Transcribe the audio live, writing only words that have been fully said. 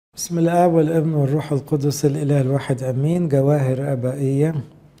بسم الآب والابن والروح القدس الإله الواحد أمين. جواهر آبائية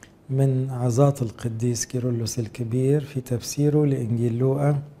من عظات القديس كيرلس الكبير في تفسيره لإنجيل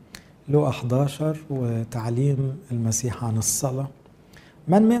لوقا 11 وتعليم المسيح عن الصلاة.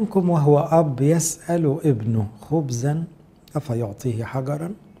 من منكم وهو أب يسأل ابنه خبزا أفيعطيه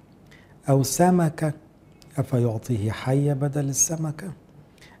حجرا أو سمكة أفيعطيه حية بدل السمكة،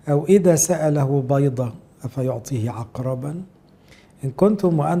 أو إذا سأله بيضة أفيعطيه عقربا؟ إن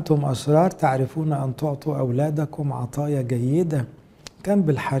كنتم وأنتم أشرار تعرفون أن تعطوا أولادكم عطايا جيدة، كم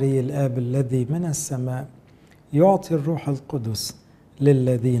بالحري الآب الذي من السماء يعطي الروح القدس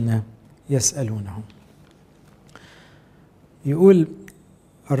للذين يسألونه. يقول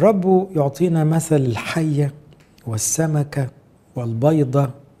الرب يعطينا مثل الحية والسمكة والبيضة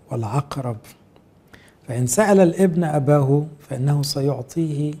والعقرب، فإن سأل الابن أباه فإنه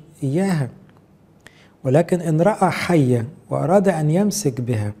سيعطيه إياها، ولكن إن رأى حية وأراد أن يمسك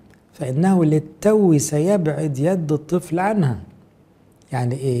بها فإنه للتو سيبعد يد الطفل عنها.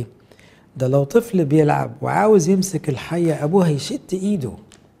 يعني إيه؟ ده لو طفل بيلعب وعاوز يمسك الحية أبوه هيشد إيده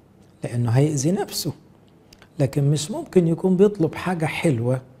لأنه هيأذي نفسه، لكن مش ممكن يكون بيطلب حاجة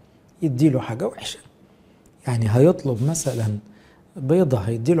حلوة يديله حاجة وحشة. يعني هيطلب مثلا بيضة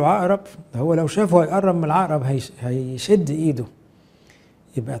هيديله عقرب، هو لو شافه هيقرب من العقرب هيشد إيده.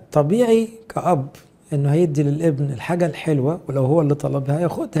 يبقى الطبيعي كأب إنه هيدي للابن الحاجة الحلوة، ولو هو اللي طلبها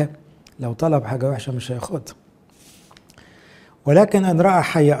ياخدها، لو طلب حاجة وحشة مش هياخدها. ولكن إن رأى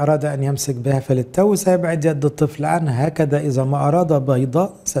حية أراد أن يمسك بها فللتو سيبعد يد الطفل عنها. هكذا إذا ما أراد بيضة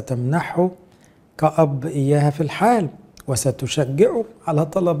ستمنحه كأب إياها في الحال، وستشجعه على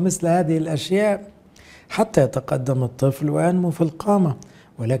طلب مثل هذه الأشياء حتى يتقدم الطفل وينمو في القامة.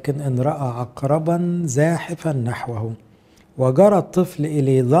 ولكن إن رأى عقربا زاحفا نحوه وجرى الطفل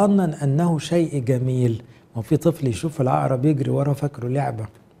إليه ظنا أنه شيء جميل، وفي طفل يشوف العقرب يجري ورا فكره لعبة،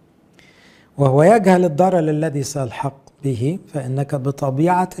 وهو يجهل الضرر الذي سيلحق به، فإنك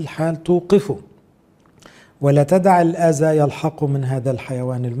بطبيعة الحال توقفه ولا تدع الأذى يلحق من هذا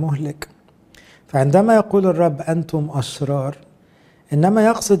الحيوان المهلك. فعندما يقول الرب أنتم أشرار، إنما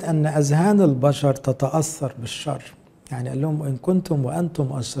يقصد أن أذهان البشر تتأثر بالشر. يعني قال لهم إن كنتم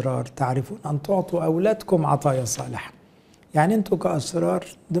وأنتم أشرار تعرفون أن تعطوا أولادكم عطايا صالحة. يعني انتوا كأسرار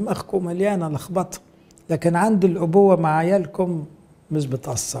دماغكم مليانة لخبطة، لكن عند الأبوة مع عيالكم مش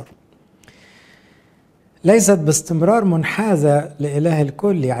بتأثر، ليست باستمرار منحازة لإله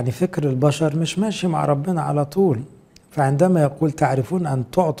الكل. يعني فكر البشر مش ماشي مع ربنا على طول. فعندما يقول تعرفون أن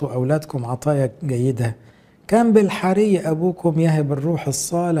تعطوا أولادكم عطايا جيدة، كان بالحري أبوكم يهب الروح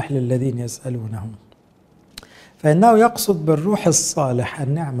الصالح للذين يسألونه. فإنه يقصد بالروح الصالح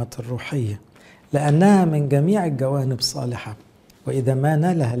النعمة الروحية، لأنها من جميع الجوانب صالحة، وإذا ما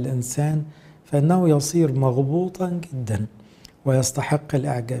نالها الإنسان فإنه يصير مغبوطا جدا ويستحق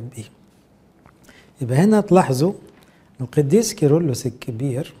الإعجاب به. يبقى هنا تلاحظوا القديس كيرلس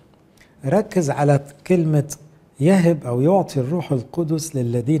الكبير ركز على كلمة يهب أو يعطي الروح القدس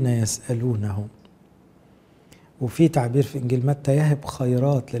للذين يسألونه. وفي تعبير في إنجيل متى يهب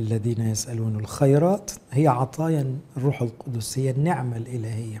خيرات للذين يسألونه. الخيرات هي عطايا الروح القدس، هي النعمة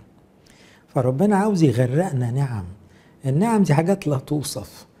الإلهية. فربنا عاوز يغرقنا نعم. النعم دي حاجات لا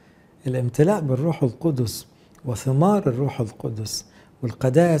توصف. الامتلاء بالروح القدس وثمار الروح القدس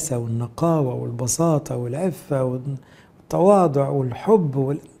والقداسة والنقاوة والبساطة والعفة والتواضع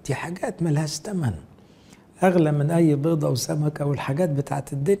والحب دي حاجات ملهاش ثمن، أغلى من أي بيضة وسمكة والحاجات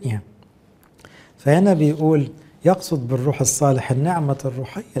بتاعت الدنيا. فهنا بيقول يقصد بالروح الصالح النعمة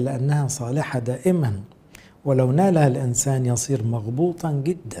الروحية لأنها صالحة دائما، ولو نالها الإنسان يصير مغبوطا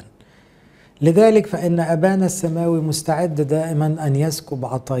جدا. لذلك فإن أبانا السماوي مستعد دائما أن يسكب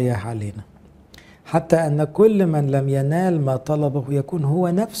عطاياه علينا، حتى أن كل من لم ينال ما طلبه يكون هو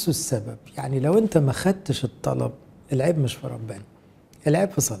نفسه السبب. يعني لو أنت ما خدتش الطلب، العيب مش في ربنا، العيب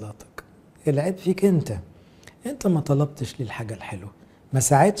في صلاتك، العيب فيك أنت ما طلبتش لي الحاجة الحلوة، ما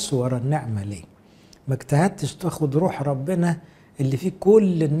ساعدتش ورا النعمة ليه، ما اجتهدتش تاخد روح ربنا اللي فيه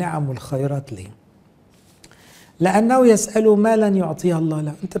كل النعم والخيرات ليه. لأنه يسأل ما لن يعطيه الله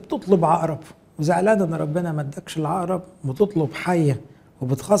له. أنت بتطلب عقرب وزعلان أن ربنا ما ادكش العقرب، وتطلب حية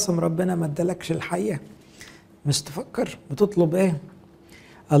وبتخاصم ربنا ما ادالكش الحية. مش تفكر بتطلب إيه؟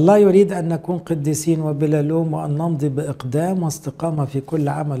 الله يريد أن نكون قديسين وبلا لوم، وأن نمضي بإقدام واستقامة في كل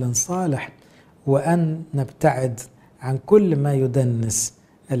عمل صالح، وأن نبتعد عن كل ما يدنس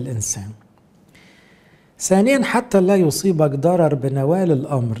الإنسان. ثانيا حتى لا يصيبك ضرر بنوال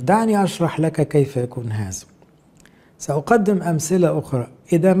الأمر، دعني أشرح لك كيف يكون هذا. سأقدم أمثلة أخرى.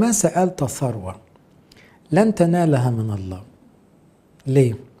 إذا ما سألت ثروة لن تنالها من الله.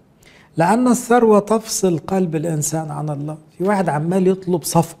 ليه؟ لأن الثروة تفصل قلب الإنسان عن الله. في واحد عمال يطلب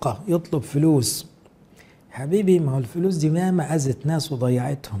صفقة، يطلب فلوس. حبيبي ما هو الفلوس دي ما أذت ناس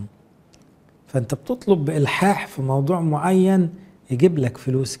وضيعتهم، فأنت بتطلب بإلحاح في موضوع معين يجيب لك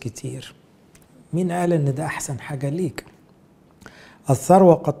فلوس كتير. مين قال إن ده أحسن حاجة ليك؟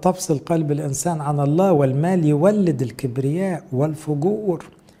 الثروة قد تفصل قلب الإنسان عن الله، والمال يولد الكبرياء والفجور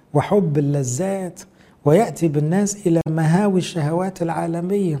وحب اللذات، ويأتي بالناس إلى مهاوي الشهوات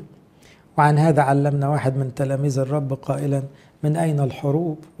العالمية. وعن هذا علمنا واحد من تلاميذ الرب قائلا: من أين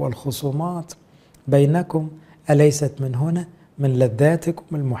الحروب والخصومات بينكم؟ أليست من هنا، من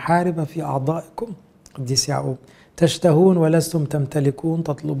لذاتكم المحاربة في أعضائكم؟ القديس يعقوب: تشتهون ولستم تمتلكون،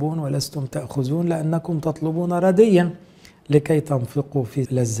 تطلبون ولستم تأخذون، لأنكم تطلبون رديا لكي تنفقوا في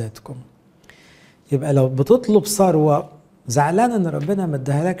لذاتكم. يبقى لو بتطلب ثروة زعلان ان ربنا ما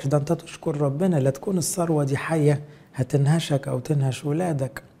ادهالكش، ده انت تشكر ربنا، لا تكون الثروة دي حية هتنهشك او تنهش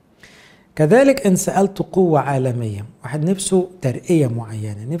ولادك. كذلك ان سألت قوة عالمية، واحد نفسه ترقية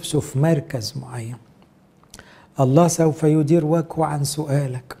معينة، نفسه في مركز معين، الله سوف يدير وجهه عن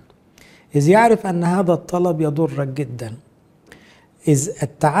سؤالك، إذ يعرف أن هذا الطلب يضرك جدا. إذ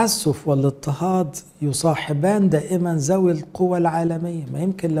التعسف والاضطهاد يصاحبان دائما ذوي القوى العالمية. ما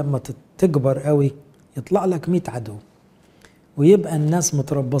يمكن لما تكبر قوي يطلع لك 100 عدو، ويبقى الناس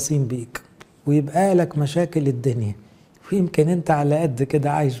متربصين بيك، ويبقى لك مشاكل الدنيا، ويمكن انت على قد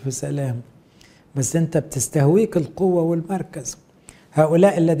كده عايش في سلام، بس انت بتستهويك القوة والمركز.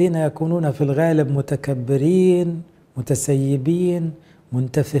 هؤلاء الذين يكونون في الغالب متكبرين متسيبين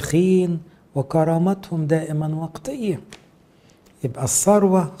منتفخين، وكرامتهم دائما وقتية. يبقى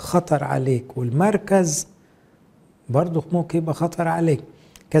الثروة خطر عليك، والمركز برضو ممكن يبقى خطر عليك.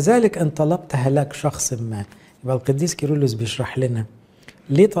 كذلك ان طلبت هلاك شخص ما. يبقى القديس كيرلس بيشرح لنا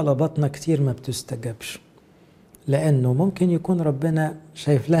ليه طلباتنا كتير ما بتستجابش، لانه ممكن يكون ربنا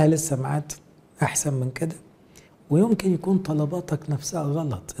شايف لها لسه ميعاد احسن من كده، ويمكن يكون طلباتك نفسها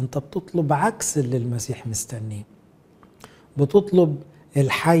غلط. انت بتطلب عكس اللي المسيح مستنيه، بتطلب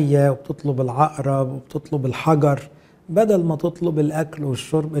الحية وبتطلب العقرب وبتطلب الحجر بدل ما تطلب الأكل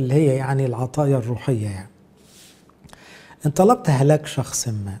والشرب اللي هي يعني العطايا الروحية. يعني إن طلبت هلاك شخص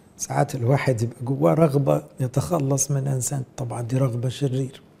ما، ساعات الواحد يبقى جواه رغبة يتخلص من إنسان، طبعا دي رغبة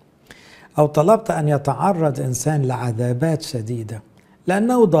شرير. أو طلبت أن يتعرض إنسان لعذابات شديدة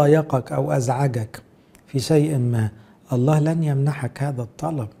لأنه ضايقك أو أزعجك في شيء ما، الله لن يمنحك هذا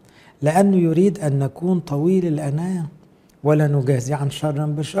الطلب، لأنه يريد أن نكون طويل الأناة ولا نجازي عن شر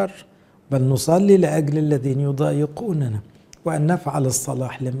بشر، بل نصلي لأجل الذين يضايقوننا، وأن نفعل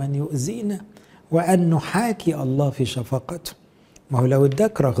الصلاح لمن يؤذينا، وأن نحاكي الله في شفقته. ما هو لو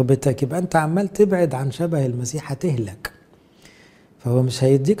اداك رغبتك يبقى أنت عمال تبعد عن شبه المسيح هتهلك، فهو مش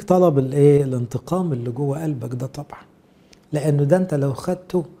هيديك طلب الانتقام اللي جوه قلبك ده طبعا، لأنه ده أنت لو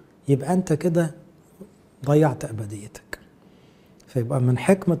خدته يبقى أنت كده ضيعت أبديتك. فيبقى من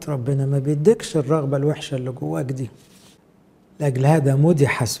حكمة ربنا ما بيديكش الرغبة الوحشة اللي جواك دي. لأجل هذا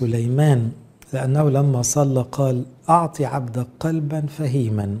مدح سليمان، لأنه لما صلى قال: أعطي عبدك قلبا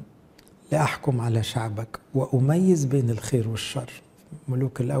فهيما لأحكم على شعبك وأميز بين الخير والشر.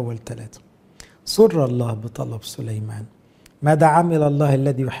 ملوك الأول 3. سر الله بطلب سليمان. ماذا عمل الله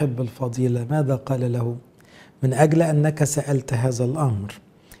الذي يحب الفضيلة؟ ماذا قال له؟ من أجل أنك سألت هذا الأمر،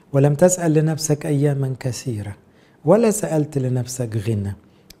 ولم تسأل لنفسك أياما كثيرة، ولا سألت لنفسك غنى،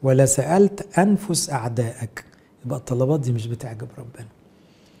 ولا سألت أنفس أعدائك. يبقى الطلبات دي مش بتعجب ربنا.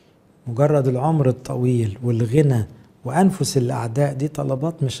 مجرد العمر الطويل والغنى وأنفس الأعداء دي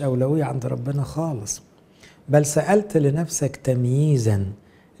طلبات مش أولوية عند ربنا خالص. بل سألت لنفسك تمييزا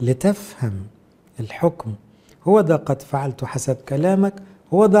لتفهم الحكم. هو ده قد فعلت حسب كلامك،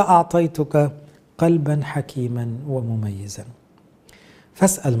 هو ده أعطيتك قلبا حكيما ومميزا.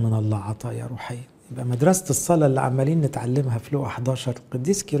 فاسأل من الله عطايا روحية. يبقى مدرسة الصلاة اللي عمالين نتعلمها في لوقا 11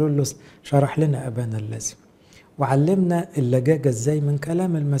 القديس كيرلس شرح لنا أبانا الذي، وعلمنا اللجاجة ازاي من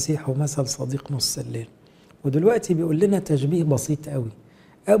كلام المسيح ومثل صديق نص الليل. ودلوقتي بيقول لنا تشبيه بسيط قوي: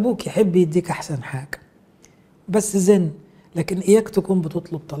 أبوك يحب يديك أحسن حاجة بس زن، لكن إياك تكون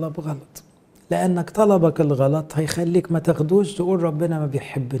بتطلب طلب غلط، لأنك طلبك الغلط هيخليك ما تاخدوش تقول ربنا ما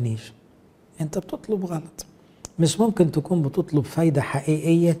بيحبنيش. أنت بتطلب غلط. مش ممكن تكون بتطلب فايدة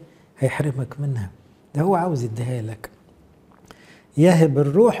حقيقية هيحرمك منها، ده هو عاوز يديها لك. يهب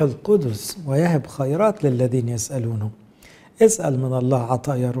الروح القدس ويهب خيرات للذين يسألونه. اسأل من الله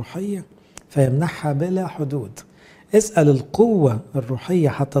عطايا روحية فيمنحها بلا حدود. اسأل القوة الروحية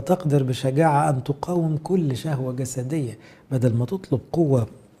حتى تقدر بشجاعة أن تقاوم كل شهوة جسدية، بدل ما تطلب قوة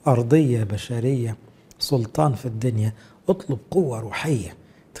أرضية بشرية سلطان في الدنيا، اطلب قوة روحية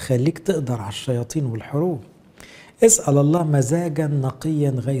تخليك تقدر على الشياطين والحروب. اسأل الله مزاجا نقيا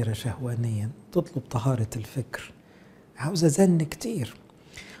غير شهوانيا. تطلب طهارة الفكر، عاوزة زن كتير.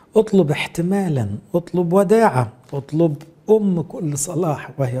 اطلب احتمالا، اطلب وداعة، اطلب كل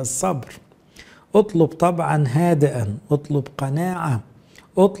صلاح وهي الصبر. اطلب طبعا هادئا، اطلب قناعة،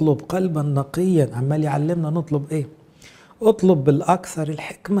 اطلب قلبا نقيا. عمال يعلمنا نطلب ايه؟ اطلب بالأكثر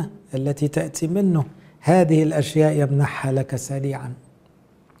الحكمة التي تأتي منه. هذه الأشياء يمنحها لك سريعا.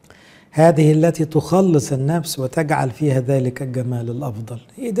 هذه التي تخلص النفس وتجعل فيها ذلك الجمال الأفضل.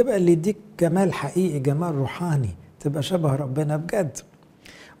 هي ده بقى اللي يديك جمال حقيقي، جمال روحاني، تبقى شبه ربنا بجد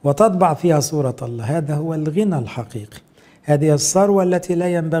وتطبع فيها صورة الله. هذا هو الغنى الحقيقي. هذه الثروة التي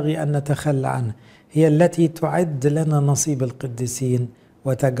لا ينبغي أن نتخلى عنها، هي التي تعد لنا نصيب القديسين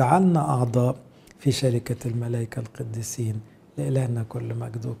وتجعلنا أعضاء في شركة الملائكة القديسين. لإلهنا كل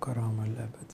مجد وكرامة للأبد.